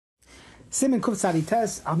Siman Kuf Tzadi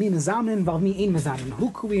Tes, Al Mi Mezamin, Val Mi Ein Mezamin.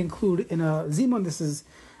 Who could we include in a Zimun? This is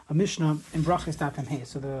a Mishnah in Brachas Daf Hey.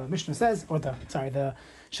 So the Mishnah says, the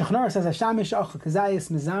Shechnar says, Hashamish Achel Kazayis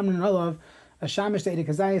Mezamin Olav, Hashamish De'ed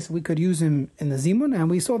Kazayis. We could use him in the Zimun, and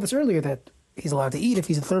we saw this earlier that he's allowed to eat. If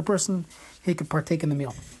he's a third person, he could partake in the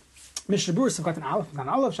meal. Mishnah Burus have got an Aleph,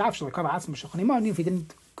 Shaf Shalakava Atzim Shechaniman. If he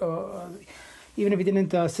didn't, even if he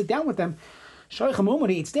didn't sit down with them.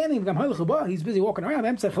 He's standing, he's busy walking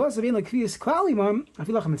around. Since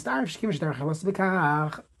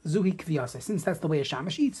that's the way a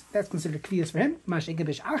shamash eats, that's considered kviyas for him.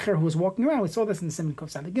 Who was walking around, we saw this in the Siman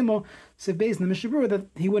Kuf Tzadi Gimel, so based on the Mishnah that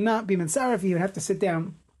he would not be mitzaref, he would have to sit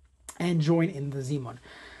down and join in the Zimun.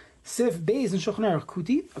 Sif Beis and Shulchan Aruch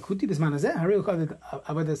Kuti Bisman Hazeh Harei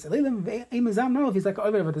Avodas Elilim Ve'emazam. No, if he's like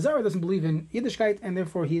Avodah Zarah, doesn't believe in Yiddishkeit, and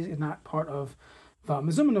therefore he is not part of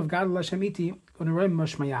Mezuman of Gadol Hashem Iti Unerem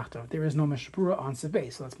Mashmayachtav. There is no Meshpura on Sif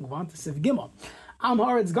Beis. So let's move on to Sif Gimel. Am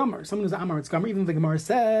Haaretz Gomer. Someone who's Am Haaretz Gomer. Even the Gemara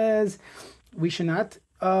says we should not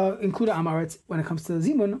include Am Haaretz when it comes to the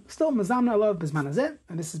Zimun. Still Mazamna Alav Bisman Hazeh,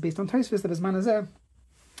 and this is based on Tosfos that Bisman Hazeh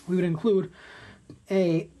we would include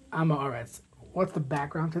a Am Haaretz. What's the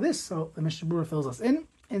background to this? So the Mishnah Berurah fills us in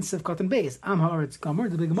Sif Katan Beis. Am Haaretz Gomer.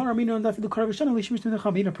 The Gemara Mino and Dafidu Karavishana Lishmish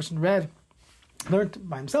Necham. A person learned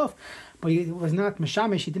by himself, but he was not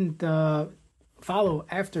mishamish. He didn't follow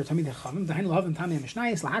after Tamid Chachamim. The Hainu Havim Tamid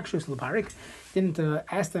Mishnayis Lahakshus L'Barik. Didn't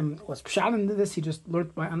ask them what's pshat in this. He just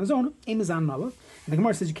learned on his own. Emizan Malav. And the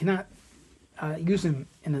Gemara says you cannot use him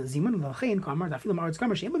in a zimun. L'Chein Kamar Dafilu Ma'aretz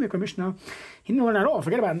Kamar She'em B'Mikra Mishnah. He didn't learn at all.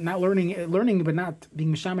 Forget about not learning, but not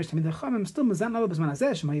being mishamish Tamid Chachamim. Still Mizan Malav B'Zman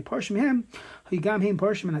Hazeh Shema Yiparshim Hem Higam Hem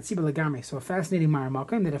Parshim and Atziba Legamri. So a fascinating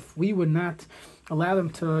Maramakim that if we would not allow them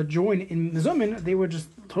to join in the Zumin, they would just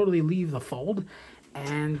totally leave the fold,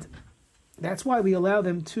 and that's why we allow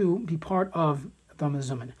them to be part of the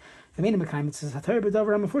Mezumin. The main Mekayim says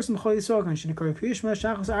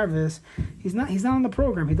he's not on the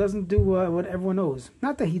program. He doesn't do what everyone knows.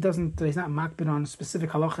 Not that he's not makbid on specific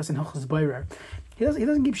halachas and halachas bayra. He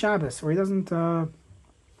doesn't keep Shabbos, or he doesn't put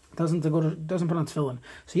on tefillin.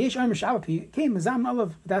 So yesh ayim Shabbat came mizam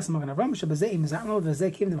olav. That's the Magen Avram. Shabazei mizam olav.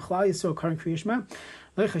 Vazei came the Mechlal Yisrael Karin Kriyishma.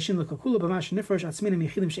 Leichashin lekakula b'mash nifresh atzminim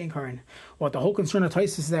yichidim shein Karin. What the whole concern of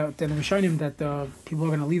Tais is that the Rishonim that people are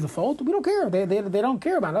going to leave the fold. We don't care. They don't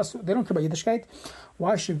care about us. They don't care about Yiddishkeit.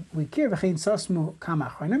 Why should we care? V'chein sasmu kam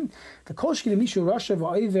achronim. The kol shkili mishu rasha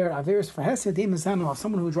v'oiver averis v'hesya deim mizam olav.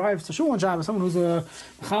 Someone who drives to shul on Shabbos, someone who's a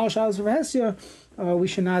mechal Shabbos v'hesya. We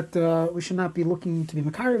should not be looking to be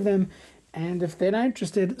makar of them, and if they're not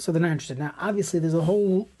interested, so they're not interested. Now, obviously, there's a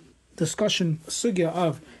whole discussion sugya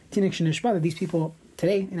of tinik shenishba that these people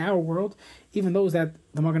today in our world, even those that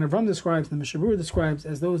the Magen Avram describes, the Mishnah Berurah describes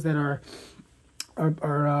as those that are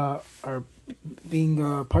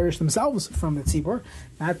being parish themselves from the tzibur,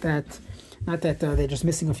 not that they're just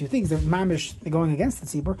missing a few things. They're mamish, they're going against the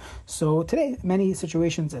tzibur. So today, many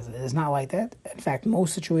situations is not like that. In fact,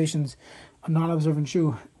 most situations, a non-observant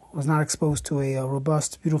Jew was not exposed to a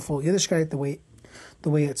robust, beautiful Yiddishkeit the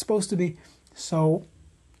way it's supposed to be. So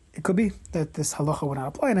it could be that this halacha would not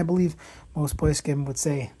apply, and I believe most poskim would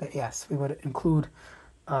say that yes, we would include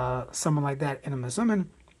someone like that in a mezumin.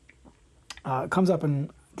 It comes up in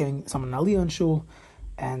getting someone aliyah in shul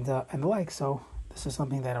and the like. So this is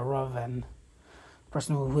something that a rav and the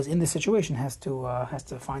person who is in this situation has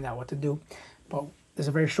to find out what to do. But there's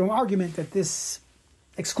a very strong argument that this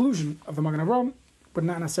exclusion of the Magen Avram would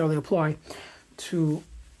not necessarily apply to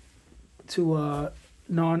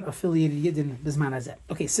non-affiliated Yidden Bisman Hazeh.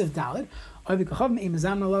 Okay, Sif Daled. So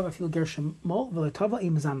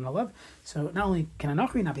not only can a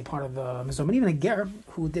Nachri not be part of the Mizom, but even a Ger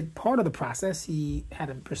who did part of the process, he had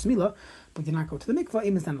a bris milah, but did not go to the mikvah.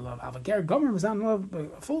 A Ger Gomer Mizan,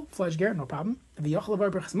 a full-fledged Ger, no problem. And the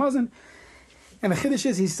Chiddush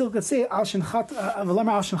is he still could say Al Shenchat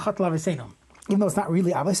Lavisenu. Even though it's not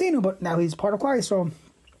really Avosenu, but now he's part of Klal Yisrael,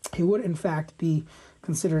 he would in fact be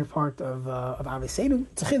considered part of Avosenu.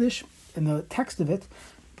 It's a Chiddush in the text of it,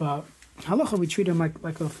 but halacha we treat him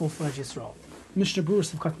like a full-fledged Yisrael. Mishnah Berurah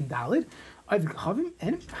Sivkatan Dalid, Ayv Kachavim,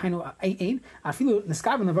 and Hainu Ein, Afilu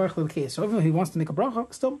Neskav Nevarach L'Kei. So even though he wants to make a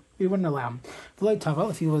bracha, still we wouldn't allow him. V'loi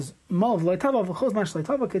Taval, if he was Mal V'loi Taval V'chos Mash V'loi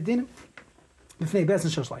Taval Kedin. If he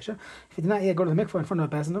did not yet go to the mikvah in front of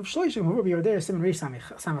the bezin of shloishim, whoever you're there, Siman Reish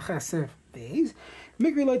Samachas Sif Beis,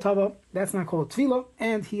 Mikri Loi Tava, that's not called Tvila,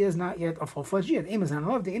 and he is not yet a full-fledged Yid. Emazan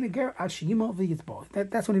Alav, the Ger Ad Sheyimo V'Yitzbo.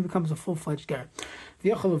 That's when he becomes a full-fledged Ger.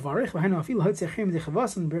 V'Yochel Levarich, V'Hainu Afilu Hotzechim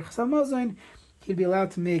D'Chavas and Birchas HaMazayin, he'd be allowed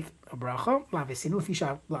to make a bracha. L'Avesinu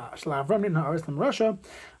Fisha L'Avram in Haaretz L'Rasha.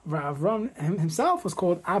 Avram himself was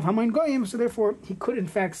called Av Hamayim Goyim, so therefore he could in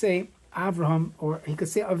fact say Avraham, or he could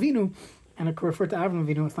say Avinu, and it could refer to Avraham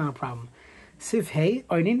Avinu. It's not a problem. Siv Hey,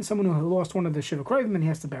 Oinin, someone who lost one of the Shiva Krovim and he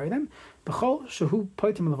has to bury them. B'chol Shehu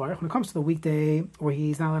Poitim Levarich. When it comes to the weekday where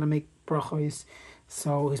he's not allowed to make brachos,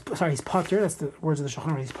 so he's patur. That's the words of the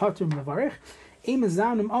Shulchan Aruch. He's patur Levarich.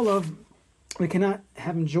 Eimazanim Olav. We cannot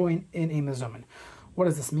have him join in Eimazamin. What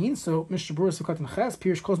does this mean? So, Mr. Brewer Sukkot Ches,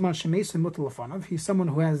 Pirish Kozman Shemeis and Mutalafanav. He's someone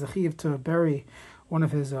who has the chiv to bury one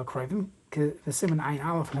of his Krovim. The Siman Ayin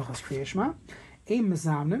Aleph and Hilchas Kriyashma.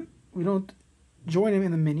 Eimazanim. We don't join him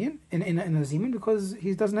in the minyan, in the Zimun, because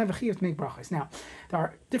he doesn't have a chiv to make brachos. Now, there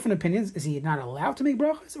are different opinions. Is he not allowed to make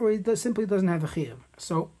brachos, or he simply doesn't have a chiv?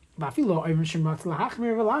 So, even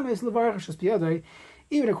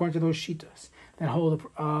according to those shitas that hold,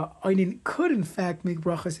 Einin could in fact make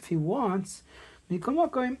brachos if he wants. Since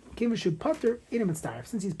he's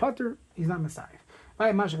patur, he's not mitzaref.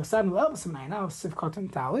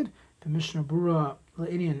 The Mishnah Brura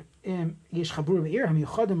Le'inyan Yesh Chabur Be'ir Ham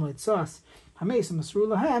Yuchadim Le'tzas Hameis Masru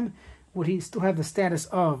Lahem. Would he still have the status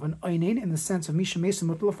of an Einin in the sense of Misha Mesim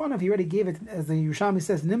Mutlafanav? He already gave it, as the Yerushalmi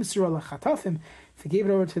says, Nimsur Lachatafim. If he gave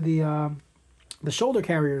it over to the shoulder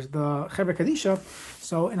carriers, the Chevra Kadisha.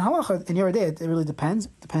 So in Halacha, in Yeridei, it really depends.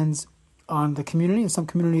 It depends on the community. In some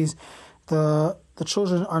communities, the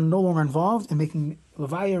children are no longer involved in making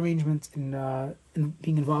levaya arrangements, in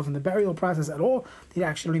being involved in the burial process at all. They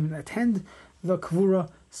actually don't even attend the kavura.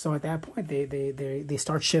 So at that point, they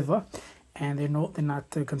start shiva, and they're not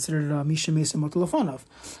considered misha mesa motulafonov.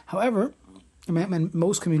 However, in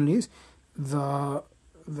most communities, the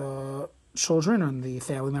children and the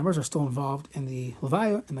family members are still involved in the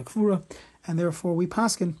levaya and the kavura, and therefore we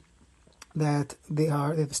paskin that they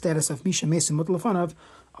have the status of misha mesa motulafonov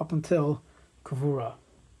up until kavura.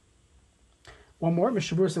 One more,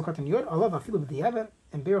 Mishabur Sukatan Yod, Allah Vafilu B'Diavad,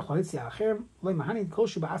 and Be'er Chalitzi Acherim, Loi Mahani, Kol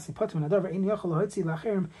Shuba Asi Patum, and Adavar, Ein Yochel Chalitzi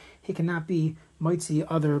Lacherim, he cannot be Moitzi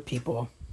other people.